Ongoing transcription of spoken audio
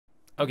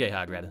Okay,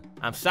 Hograta,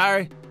 I'm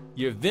sorry.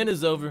 Your event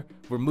is over.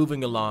 We're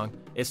moving along.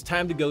 It's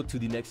time to go to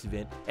the next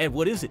event. And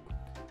what is it?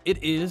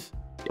 It is...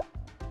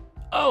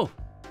 Oh!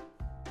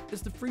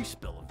 It's the free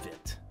spell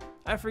event.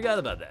 I forgot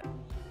about that.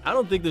 I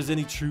don't think there's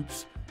any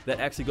troops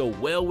that actually go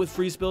well with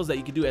free spells that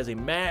you can do as a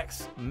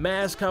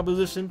mass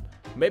composition.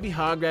 Maybe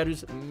Hog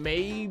Riders,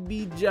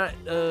 maybe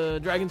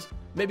dragons,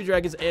 maybe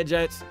dragons and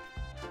giants.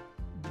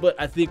 But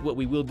I think what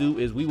we will do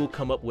is we will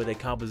come up with a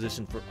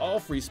composition for all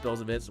free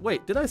spells events.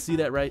 Wait, did I see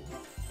that right?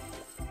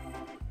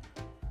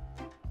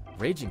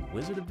 Raging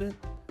Wizard event?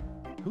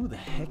 Who the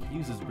heck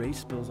uses rage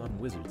spells on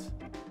wizards?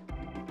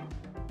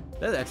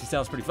 That actually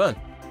sounds pretty fun.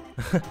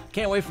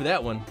 Can't wait for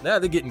that one. Now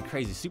they're getting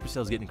crazy.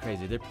 Supercell's getting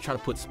crazy. They're trying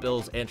to put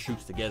spells and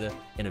troops together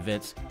in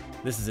events.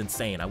 This is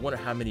insane. I wonder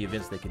how many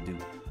events they can do.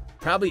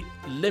 Probably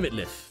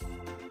limitless.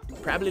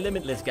 Probably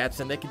limitless,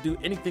 Godson. They can do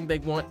anything they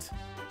want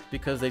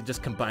because they're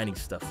just combining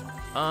stuff.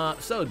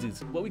 So,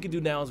 dudes, what we can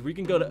do now is we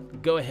can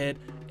go ahead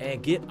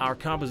and get our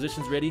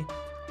compositions ready.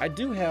 I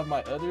do have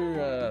my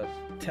other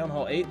Town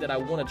Hall 8 that I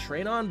want to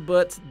train on,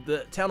 but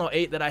the Town Hall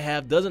 8 that I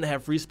have doesn't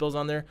have free spells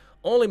on there.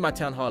 Only my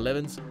Town Hall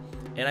 11s.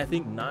 And I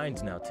think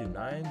 9s now too.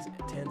 9s,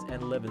 10s,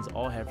 and 11s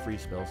all have free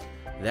spells.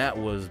 That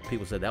was,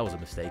 people said that was a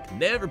mistake.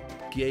 Never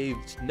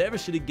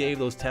should have gave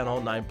those Town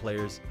Hall 9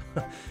 players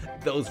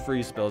those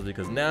free spells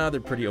because now they're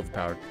pretty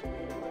overpowered.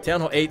 Town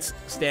Hall 8s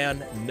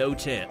stand no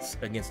chance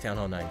against Town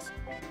Hall 9s.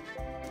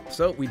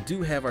 So we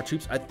do have our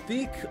troops. I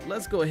think,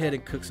 let's go ahead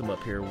and cook some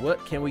up here.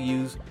 What can we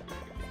use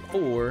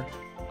for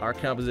our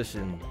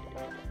composition?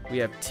 We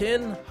have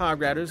 10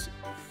 Hog Riders,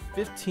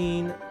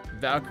 15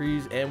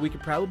 Valkyries, and we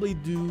could probably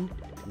do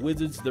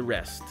wizards the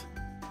rest.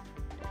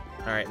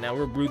 All right, now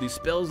we'll brew these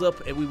spells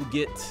up and we will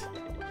get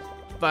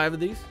 5 of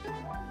these.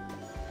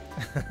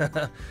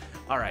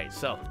 All right,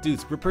 so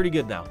dudes, we're pretty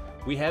good now.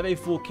 We have a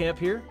full camp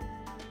here.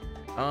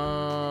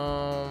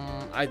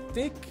 I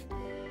think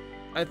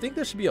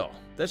that should be all.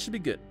 That should be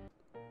good.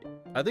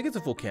 I think it's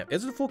a full camp.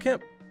 Is it a full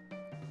camp?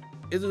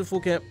 Is it a full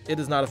camp? It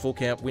is not a full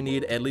camp. We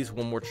need at least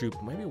one more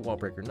troop. Maybe a wall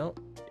breaker. No.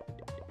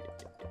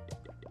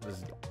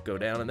 Let's go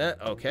down in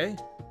that. Okay.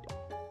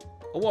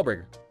 A wall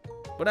breaker.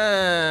 But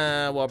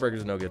wall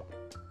breakers are no good.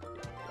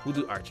 We'll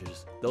do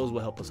archers. Those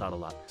will help us out a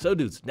lot. So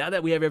dudes, now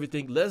that we have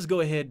everything, let's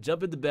go ahead,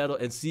 jump into battle,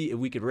 and see if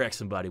we can wreck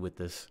somebody with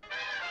this.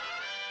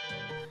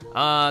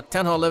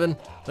 Town Hall 11.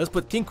 Let's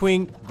put King,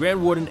 Queen,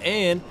 Grand Warden,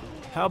 and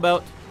how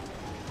about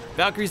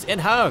Valkyries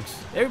and Hogs?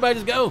 Everybody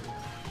just go.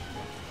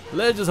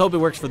 Let's just hope it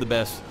works for the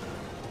best.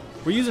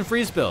 We're using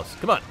free spells.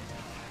 Come on.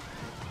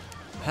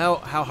 How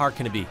hard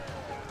can it be?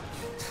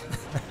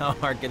 How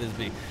hard can this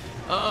be?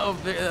 Oh,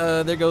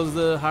 there goes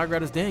the Hog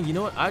Riders. Dang, you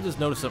know what? I just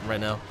noticed something right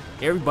now.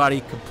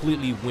 Everybody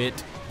completely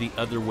went the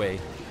other way.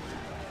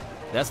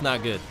 That's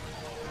not good.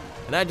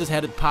 And I just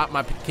had to pop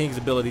my King's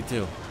ability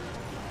too.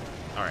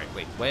 All right,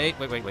 wait.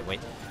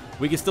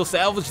 We can still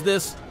salvage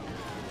this.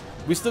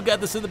 We still got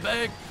this in the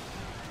bag.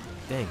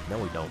 Dang, no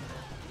we don't.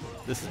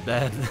 This is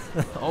bad.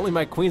 Only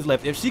my Queen's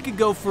left. If she could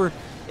go for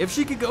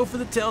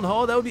the Town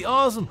Hall, that would be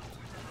awesome.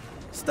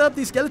 Stop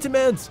these skeleton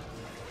mans.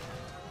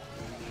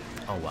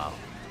 Oh wow.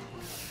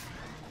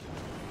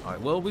 All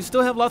right, well, we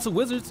still have lots of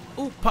wizards.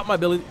 Ooh, pop my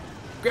ability.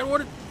 Grand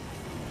Warden.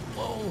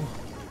 Whoa.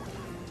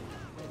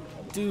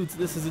 Dudes,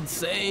 this is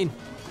insane.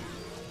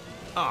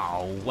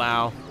 Oh,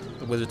 wow.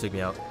 The wizard took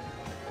me out.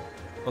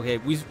 Okay,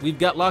 we've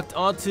got locked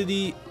onto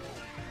the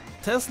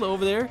Tesla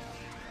over there.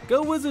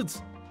 Go,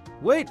 wizards.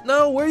 Wait,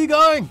 no, where are you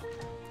going?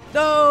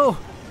 No.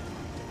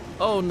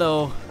 Oh,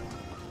 no.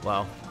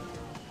 Wow.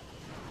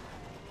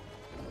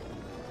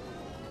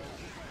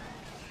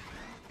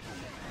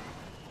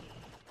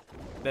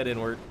 That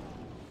didn't work.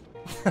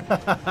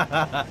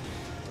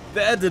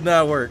 That did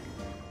not work.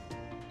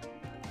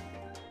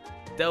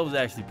 That was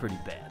actually pretty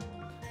bad.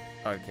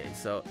 Okay,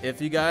 so if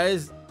you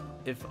guys,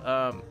 if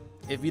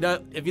you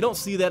don't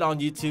see that on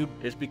YouTube,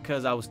 it's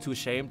because I was too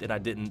ashamed and I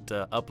didn't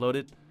upload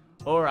it,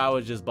 or I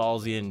was just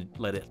ballsy and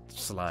let it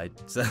slide.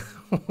 So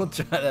we'll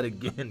try that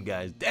again,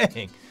 guys.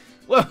 Dang.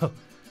 Whoa,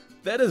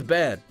 that is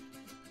bad.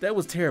 That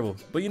was terrible.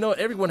 But you know,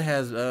 everyone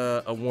has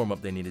a warm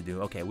up they need to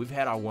do. Okay, we've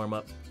had our warm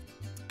up.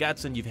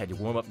 Godson, you've had your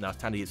warm-up. Now it's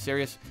time to get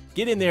serious.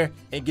 Get in there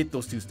and get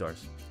those 2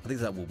 stars. I think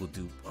that's what we'll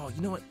do. Oh,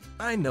 you know what?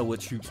 I know what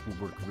troops will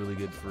work really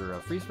good for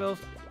free spells.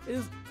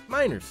 Is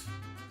miners.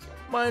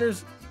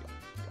 Miners.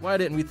 Why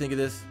didn't we think of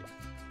this?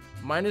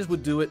 Miners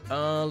would do it.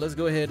 Let's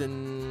go ahead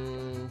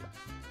and...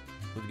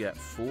 We've got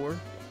 4.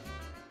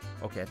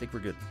 Okay, I think we're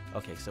good.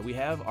 Okay, so we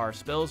have our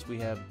spells. We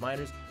have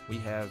miners. We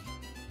have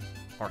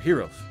our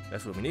heroes.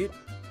 That's what we need.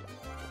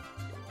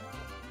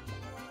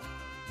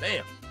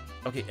 Bam.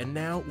 Okay, and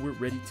now we're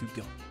ready to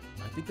go.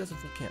 I think that's a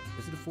full camp.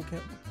 Is it a full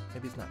camp?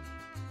 Maybe it's not.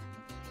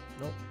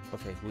 Nope.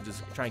 Okay, we'll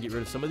just try and get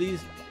rid of some of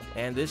these,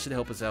 and this should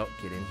help us out.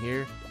 Get in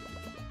here.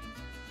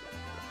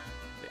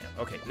 Bam.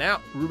 Okay, now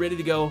we're ready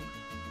to go.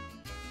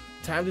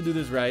 Time to do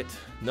this right.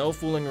 No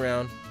fooling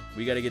around.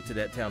 We got to get to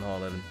that Town Hall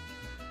 11.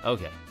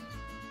 Okay.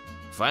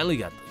 Finally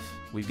got this.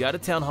 We've got a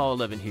Town Hall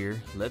 11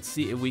 here. Let's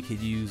see if we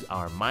could use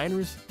our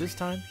miners this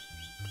time.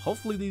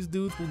 Hopefully these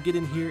dudes will get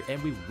in here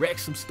and we wreck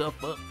some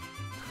stuff up.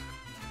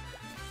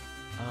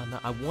 Now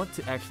I want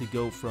to actually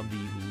go from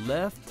the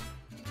left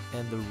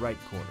and the right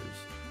corners.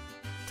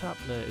 Top,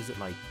 is it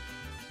like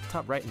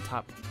top right and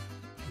top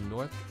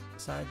north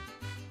side?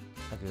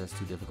 I think that's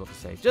too difficult to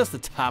say. Just the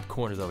top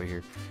corners over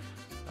here.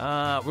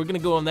 We're gonna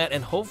go on that,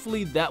 and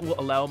hopefully that will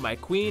allow my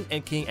queen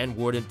and king and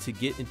warden to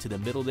get into the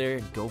middle there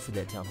and go for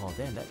that town hall.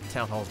 Damn, that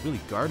town hall is really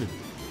guarded.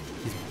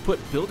 He's put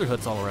builder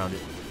huts all around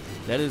it.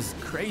 That is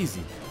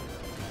crazy.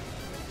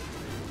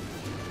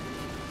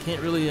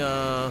 Can't really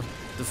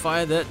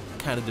defy that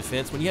kind of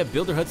defense. When you have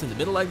builder huts in the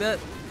middle like that,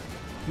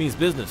 it means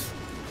business.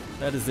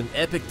 That is an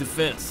epic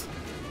defense.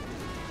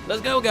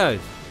 Let's go, guys.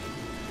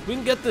 We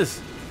can get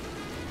this.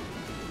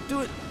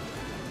 Do it.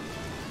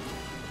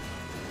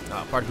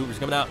 Oh, Party Cooper's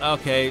coming out.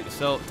 Okay,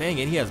 so dang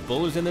it, he has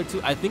bowlers in there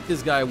too. I think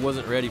this guy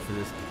wasn't ready for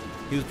this.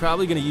 He was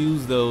probably going to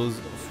use those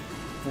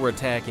for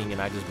attacking,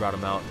 and I just brought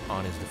him out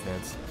on his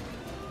defense.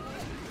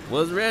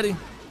 Was ready.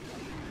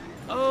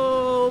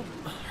 Oh,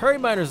 hurry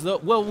miners though.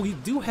 Well, we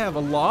do have a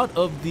lot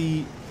of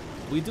the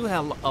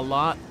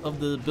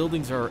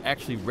buildings are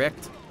actually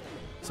wrecked.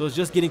 So it's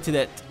just getting to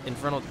that in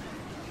front of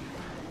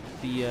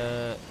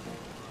the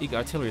Eagle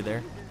artillery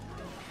there.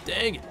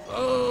 Dang it.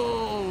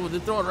 Oh, they're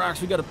throwing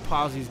rocks. We got to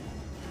pause these.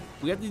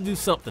 We have to do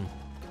something.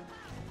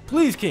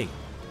 Please, King,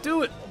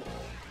 do it.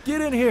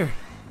 Get in here.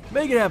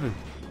 Make it happen.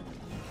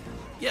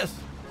 Yes.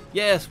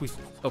 Yes,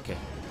 okay.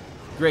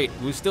 Great.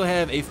 We still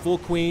have a full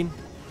queen,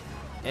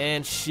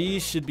 and she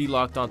should be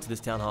locked onto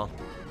this town hall.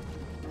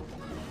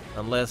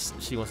 Unless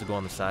she wants to go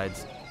on the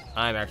sides.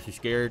 I'm actually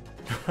scared.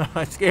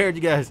 I'm scared,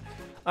 you guys.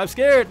 I'm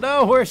scared.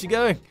 No, where is she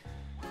going?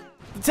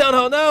 The town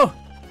hall, no.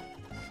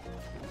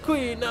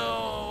 Queen,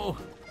 no.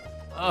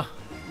 Oh,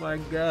 my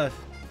gosh.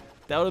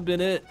 That would have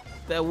been it.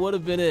 That would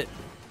have been it.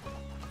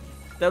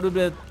 That would have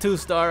been a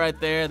 2-star right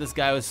there. This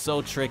guy was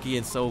so tricky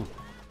and so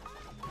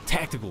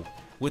tactical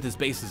with his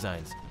base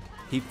designs.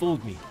 He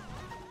fooled me.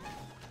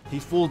 He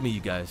fooled me, you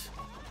guys.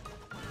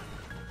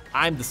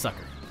 I'm the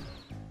sucker.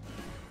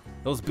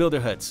 Those builder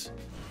huts.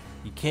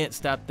 You can't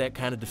stop that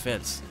kind of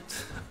defense.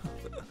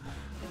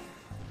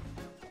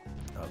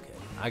 Okay,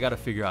 I gotta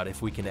figure out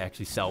if we can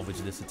actually salvage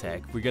this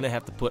attack. We're gonna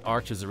have to put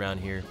archers around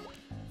here.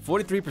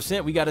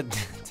 43%, we gotta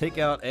take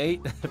out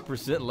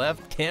 8%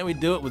 left. Can we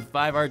do it with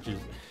 5 archers?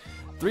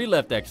 3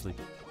 left, actually.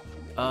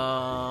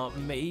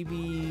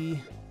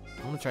 Maybe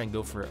I'm gonna try and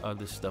go for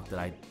other stuff that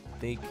I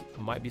think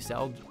might be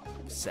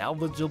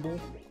salvageable.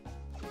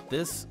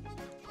 This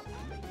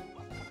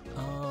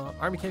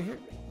army camp here.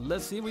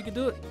 Let's see if we can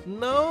do it.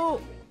 No.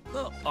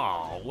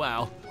 Oh,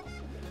 wow.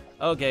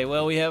 Okay,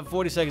 well, we have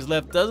 40 seconds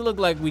left. Doesn't look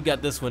like we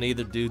got this one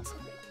either, dudes.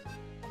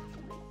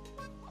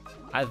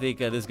 I think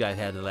this guy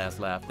had the last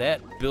laugh.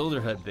 That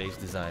builder hut base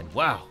design.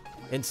 Wow.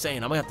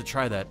 Insane. I'm going to have to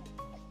try that.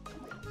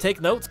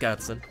 Take notes,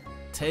 Godson.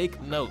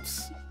 Take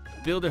notes.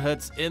 Builder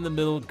huts in the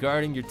middle,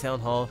 guarding your town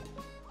hall.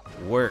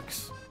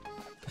 Works.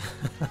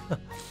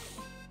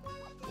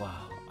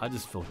 Wow. I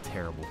just feel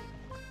terrible.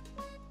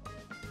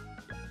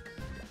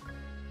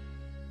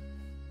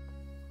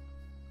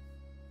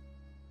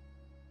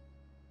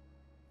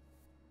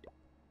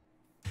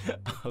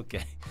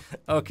 Okay.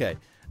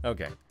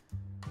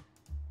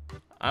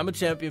 I'm a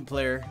champion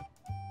player.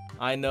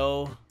 I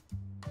know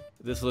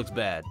this looks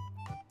bad.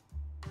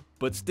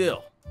 But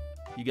still,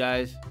 you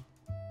guys,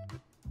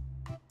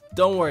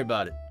 don't worry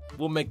about it.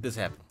 We'll make this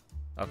happen.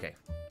 Okay.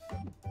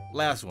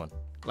 Last one.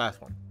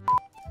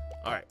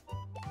 Alright.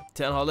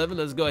 Town Hall 11,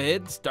 let's go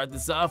ahead. Start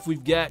this off.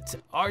 We've got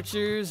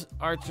archers.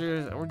 We're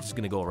just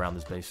going to go around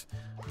this base.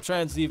 Try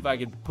and see if I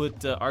can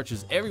put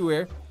archers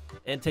everywhere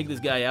and take this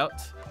guy out.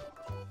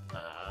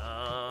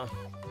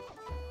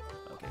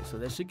 So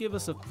that should give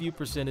us a few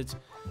percentage.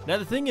 Now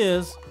the thing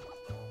is,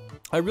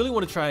 I really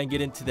want to try and get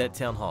into that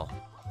town hall.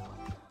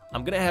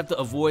 I'm gonna have to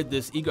avoid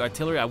this eagle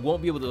artillery. I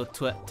won't be able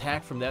to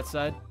attack from that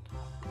side,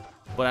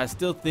 but I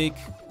still think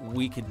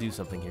we can do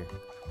something here.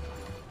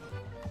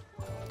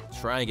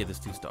 Try and get this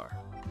 2-star.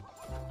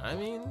 I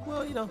mean,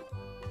 well, you know,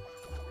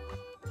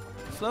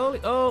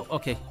 slowly. Oh,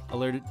 okay,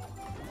 alerted.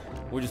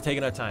 We're just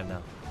taking our time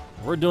now.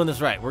 We're doing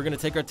this right. We're gonna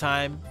take our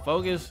time,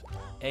 focus,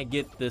 and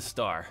get this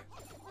star.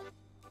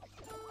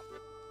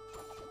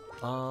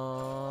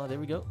 There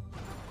we go.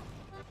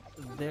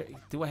 There,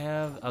 do I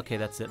have? Okay,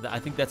 that's it. I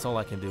think that's all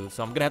I can do.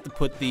 So I'm gonna have to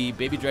put the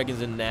baby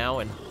dragons in now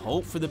and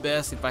hope for the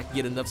best if I can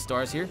get enough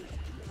stars here.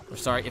 Or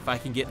sorry, if I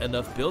can get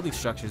enough building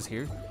structures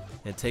here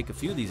and take a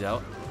few of these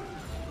out.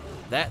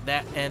 That,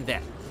 and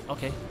that.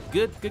 Okay,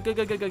 good.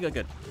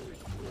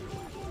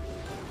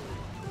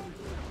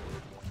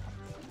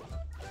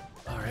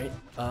 All right.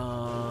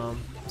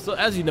 So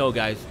as you know,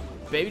 guys,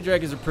 baby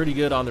dragons are pretty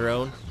good on their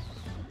own.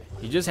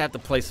 You just have to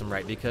place them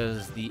right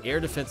because the air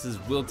defenses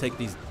will take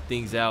these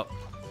things out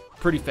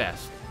pretty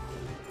fast.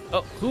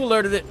 Oh, who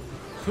alerted it?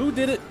 Who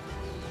did it?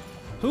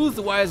 Who's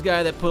the wise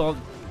guy that put all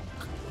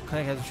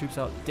kind of has the troops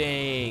out?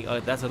 Dang,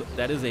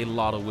 that is a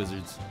lot of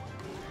wizards.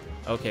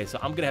 Okay, so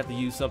I'm gonna have to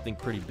use something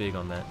pretty big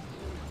on that.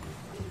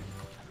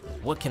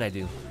 What can I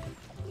do?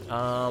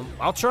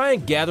 I'll try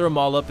and gather them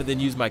all up and then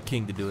use my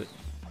king to do it.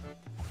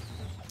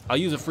 I'll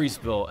use a free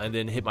spell and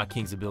then hit my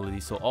king's ability.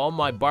 So all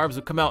my barbs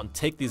will come out and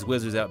take these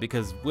wizards out,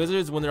 because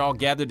wizards, when they're all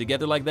gathered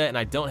together like that and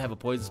I don't have a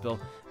poison spell,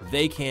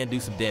 they can do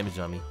some damage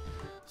on me.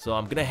 So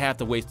I'm gonna have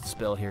to waste a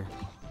spell here.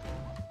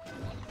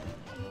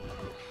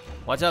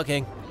 Watch out,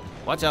 king.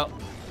 Watch out.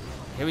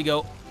 Here we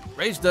go.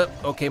 Raised up.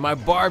 Okay, my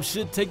barbs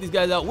should take these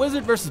guys out.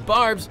 Wizard versus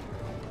barbs.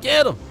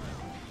 Get them.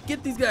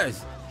 Get these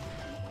guys.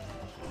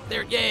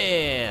 There.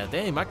 Yeah.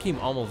 Dang, my king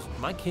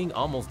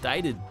almost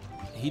died.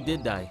 He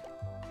did die.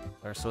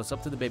 All right, so it's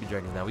up to the baby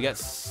dragons now. We got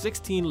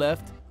 16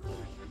 left,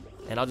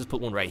 and I'll just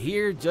put one right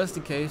here just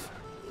in case.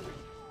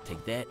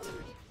 Take that.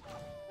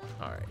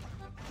 All right.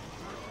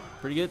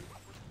 Pretty good.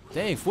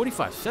 Dang,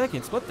 45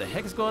 seconds. What the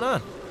heck is going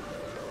on?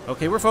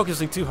 Okay, we're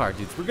focusing too hard,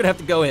 dudes. We're gonna have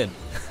to go in.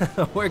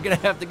 We're gonna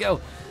have to go.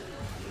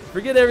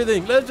 Forget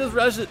everything. Let's just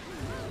rush it.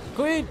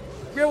 Queen,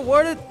 you're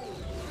rewarded.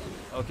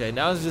 Okay,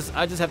 now it's just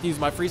I just have to use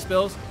my free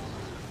spells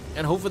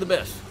and hope for the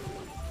best.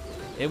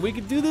 And we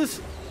can do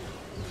this.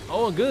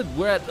 Oh, good.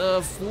 We're at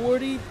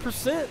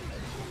 40%.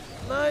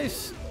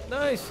 Nice,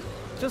 nice.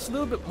 Just a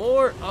little bit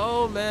more.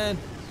 Oh man.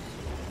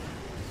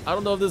 I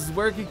don't know if this is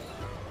working,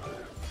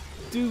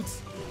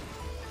 dudes.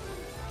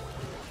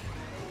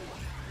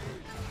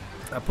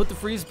 I put the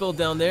freeze spell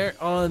down there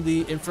on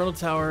the Infernal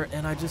Tower,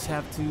 and I just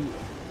have to,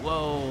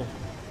 whoa.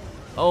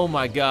 Oh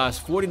my gosh,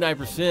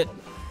 49%.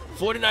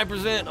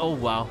 49%, oh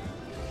wow.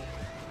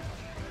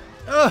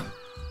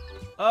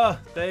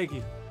 Thank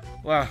you.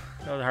 Wow,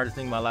 that was the hardest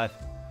thing in my life.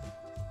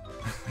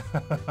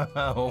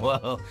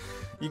 Well,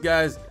 you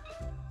guys,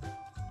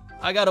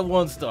 I got a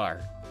 1 star.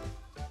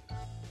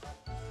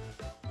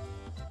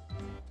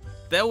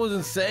 That was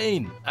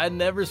insane. I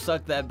never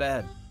sucked that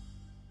bad.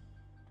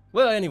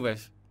 Well,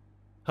 anyways.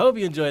 Hope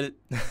you enjoyed it.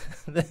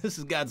 This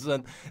is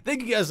Godson.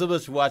 Thank you guys so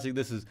much for watching.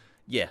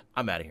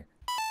 I'm out of here.